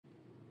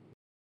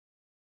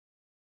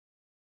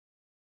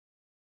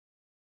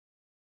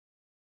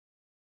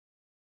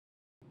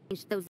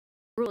change those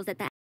rules at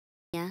the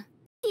academia.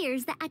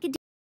 Here's the academia.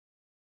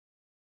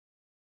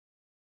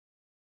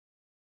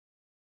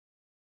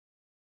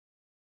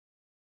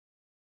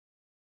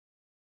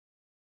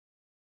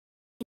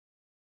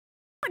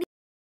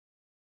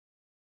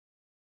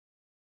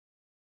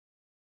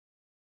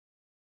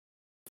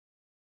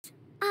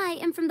 I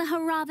am from the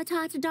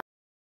Haravatat.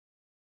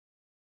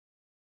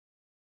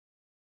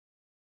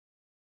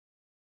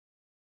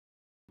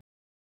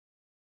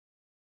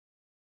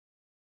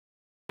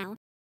 Now,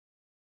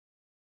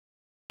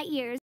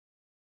 ears.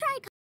 Try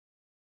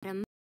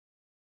bottom.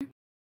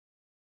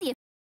 The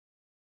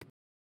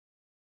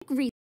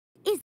reason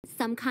is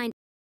some kind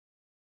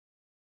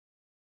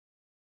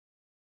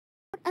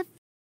of.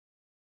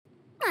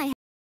 I have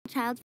a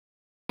child for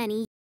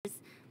many years,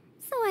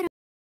 so I don't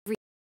read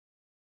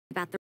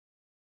about the.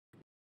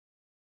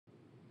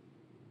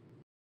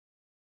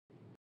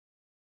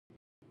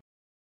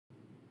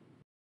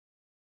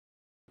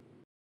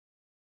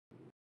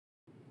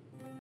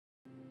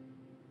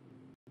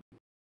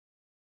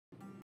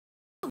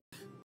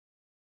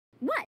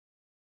 What?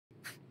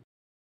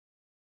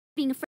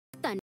 Being afraid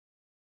of thunder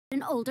at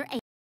an older age.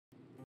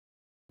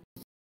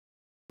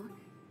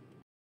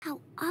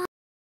 How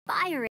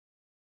inspiring.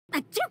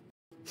 Achoo!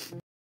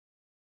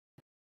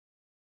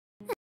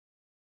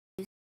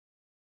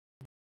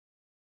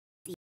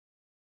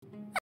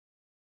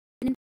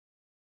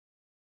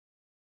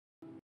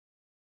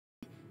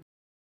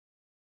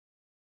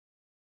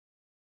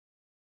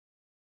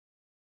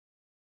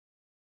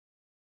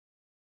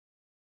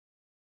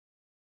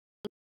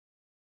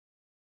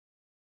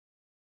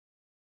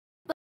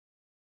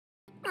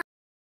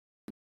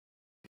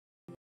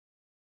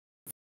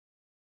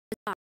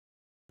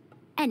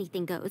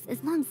 Anything goes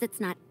as long as it's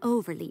not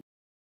overly.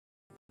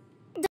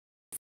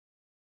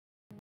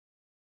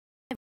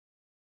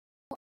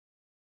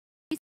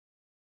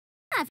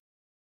 Have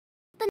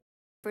the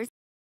first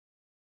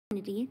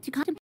opportunity to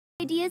contemplate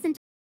ideas and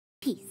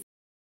peace.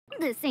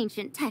 This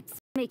ancient text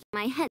making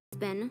my head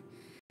spin.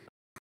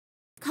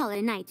 Call it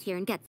a night here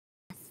and get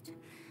rest.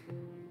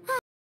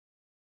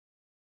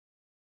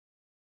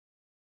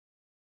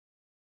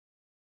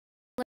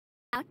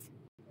 Out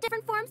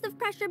different forms of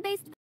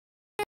pressure-based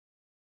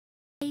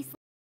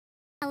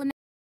element.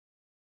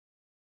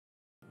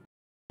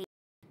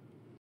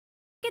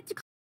 Get to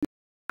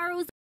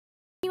Faruzan.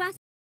 You ask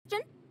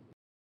question?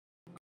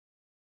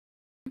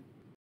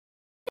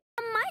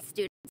 My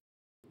students,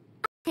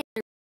 I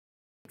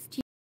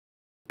to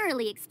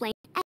thoroughly explain.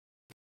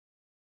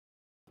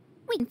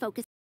 We can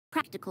focus on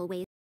practical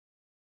ways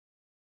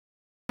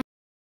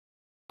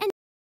and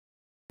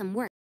some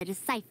work at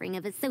deciphering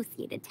of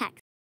associated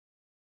text.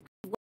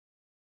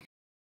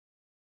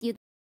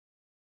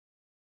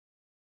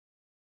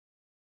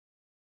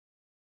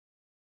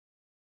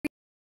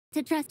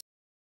 To trust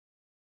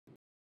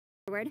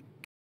forward.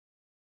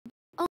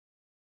 Oh,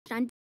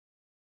 on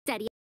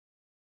steady.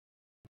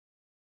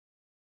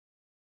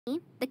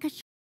 The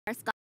Kashar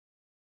Scott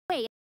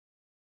way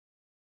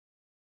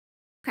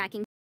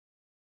cracking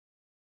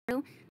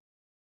through,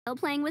 still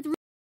playing with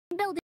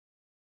building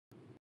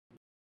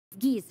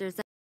geezers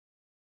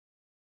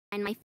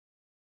and my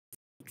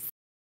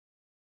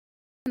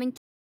coming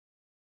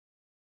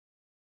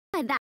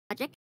by that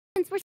logic,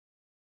 since we're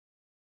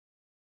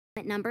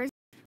numbers.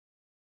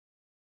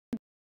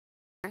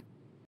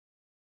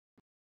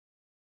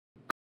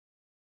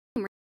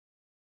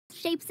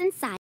 Shapes and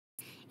sizes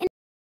in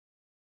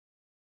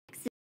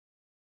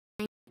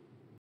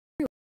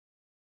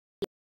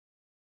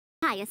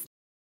highest.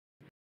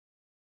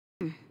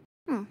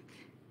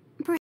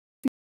 Perhaps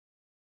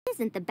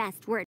isn't the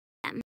best word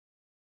for them.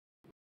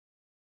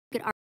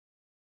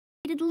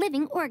 Good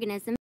living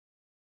organisms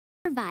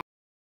provide.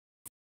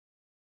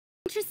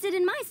 Interested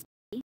in my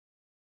story?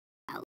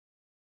 Well,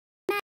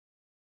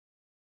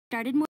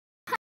 started more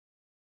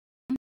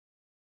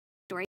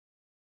story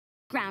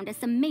ground as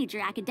some major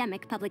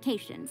academic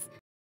publications.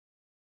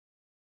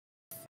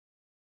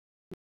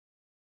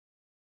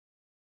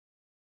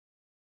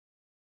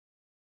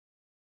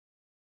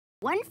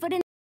 One foot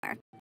in the door.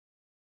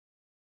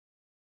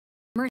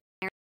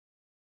 Mercenary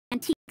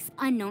antiques,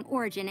 unknown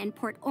origin, and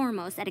Port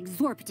Ormos at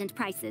exorbitant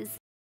prices.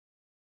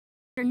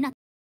 For nothing.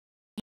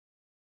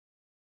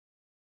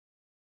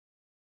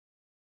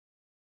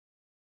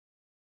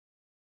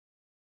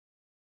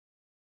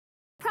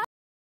 Probably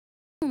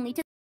only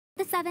to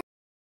the 700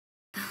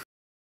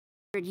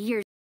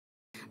 years.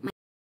 My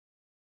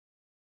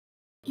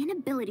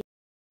inability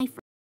to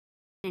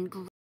and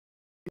grow.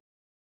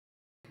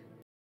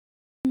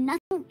 Nothing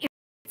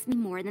irritates me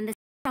more than the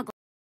struggle.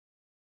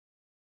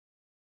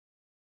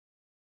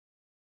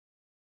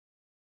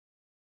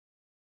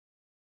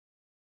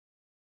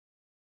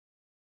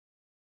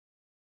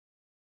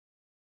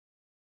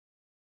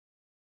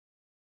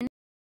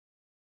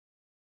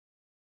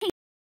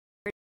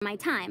 My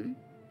time.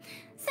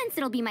 Since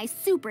it'll be my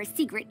super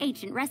secret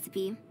ancient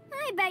recipe,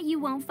 I bet you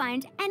won't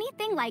find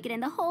anything like it in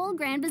the whole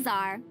Grand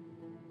Bazaar.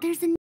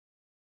 There's a...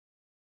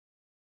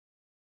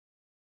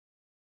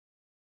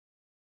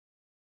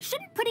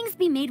 Shouldn't puddings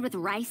be made with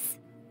rice?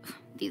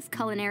 These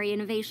culinary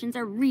innovations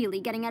are really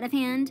getting out of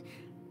hand.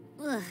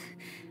 Ugh.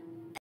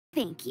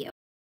 Thank you.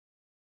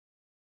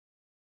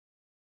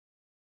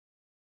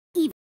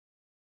 Even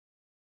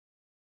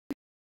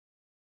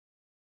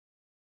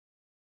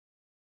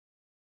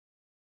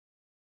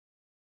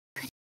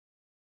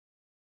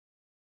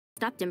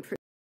stopped improving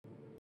the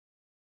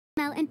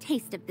smell and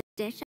taste of this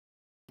dish.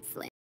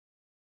 Excellent.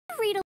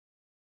 Read a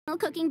little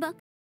cooking book.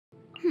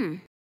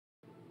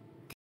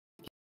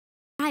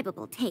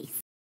 Indescribable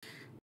taste.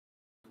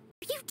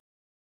 You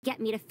get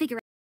me to figure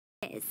out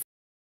what it is.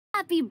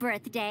 Happy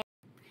birthday.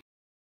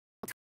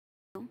 It's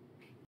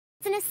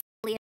an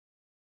assembly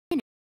of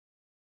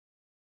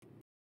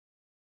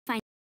find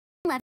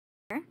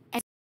lever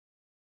as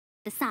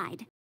the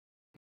side.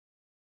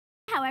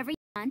 However you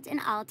want,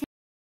 and I'll take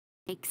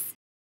breaks.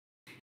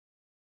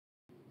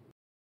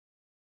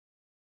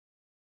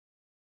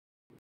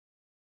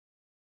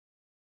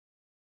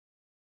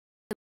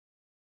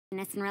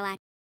 And relax.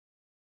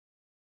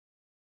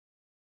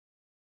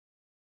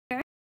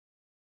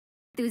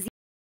 Enthusiastic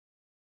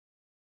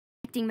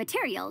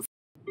materials.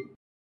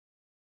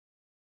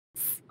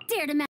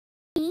 Dare to match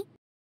me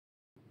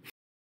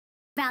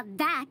about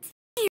that.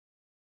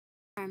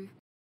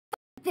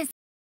 This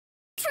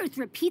truth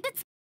repeats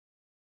its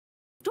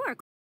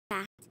historical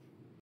fact.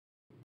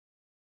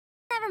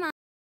 Never mind.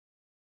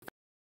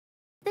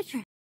 The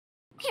truth.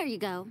 Here you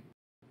go.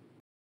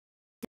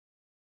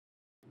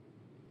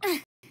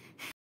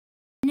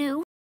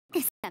 No,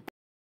 this is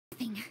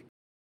nothing.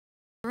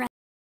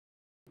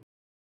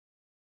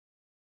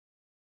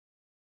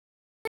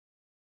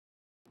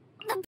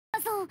 The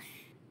puzzle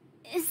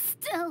is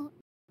still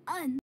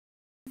unsolved.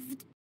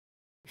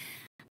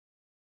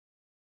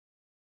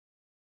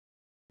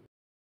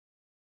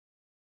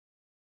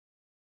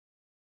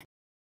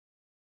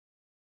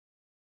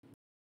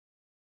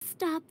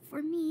 Stop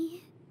for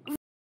me.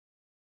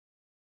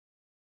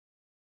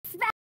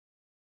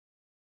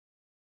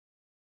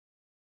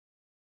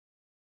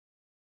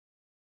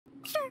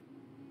 Sure,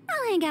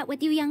 I'll hang out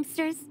with you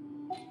youngsters.